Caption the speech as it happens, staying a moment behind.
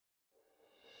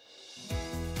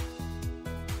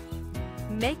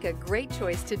Make a great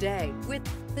choice today with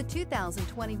the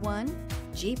 2021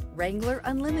 Jeep Wrangler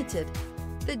Unlimited.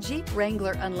 The Jeep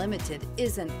Wrangler Unlimited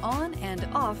is an on- and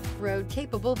off-road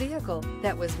capable vehicle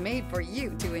that was made for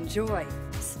you to enjoy.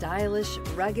 Stylish,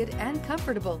 rugged, and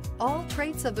comfortable, all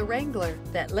traits of the Wrangler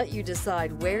that let you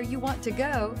decide where you want to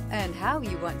go and how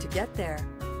you want to get there.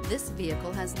 This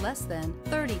vehicle has less than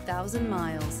 30,000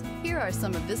 miles. Here are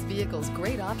some of this vehicle's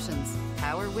great options: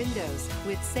 power windows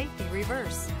with safety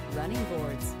reverse, running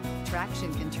boards,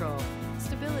 traction control,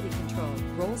 stability control,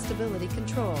 roll stability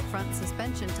control, front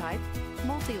suspension type,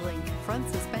 multi-link, front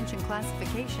suspension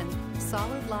classification,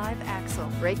 solid live axle,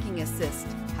 braking assist,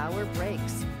 power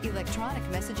brakes, electronic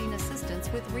messaging assistance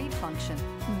with read function.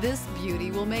 This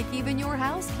beauty will make even your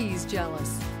house keys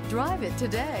jealous. Drive it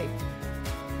today.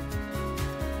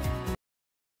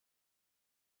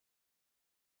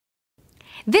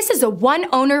 This is a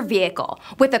one-owner vehicle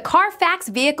with a CARFAX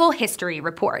vehicle history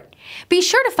report. Be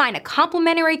sure to find a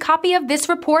complimentary copy of this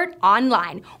report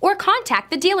online or contact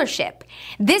the dealership.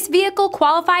 This vehicle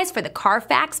qualifies for the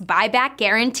CARFAX buyback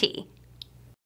guarantee.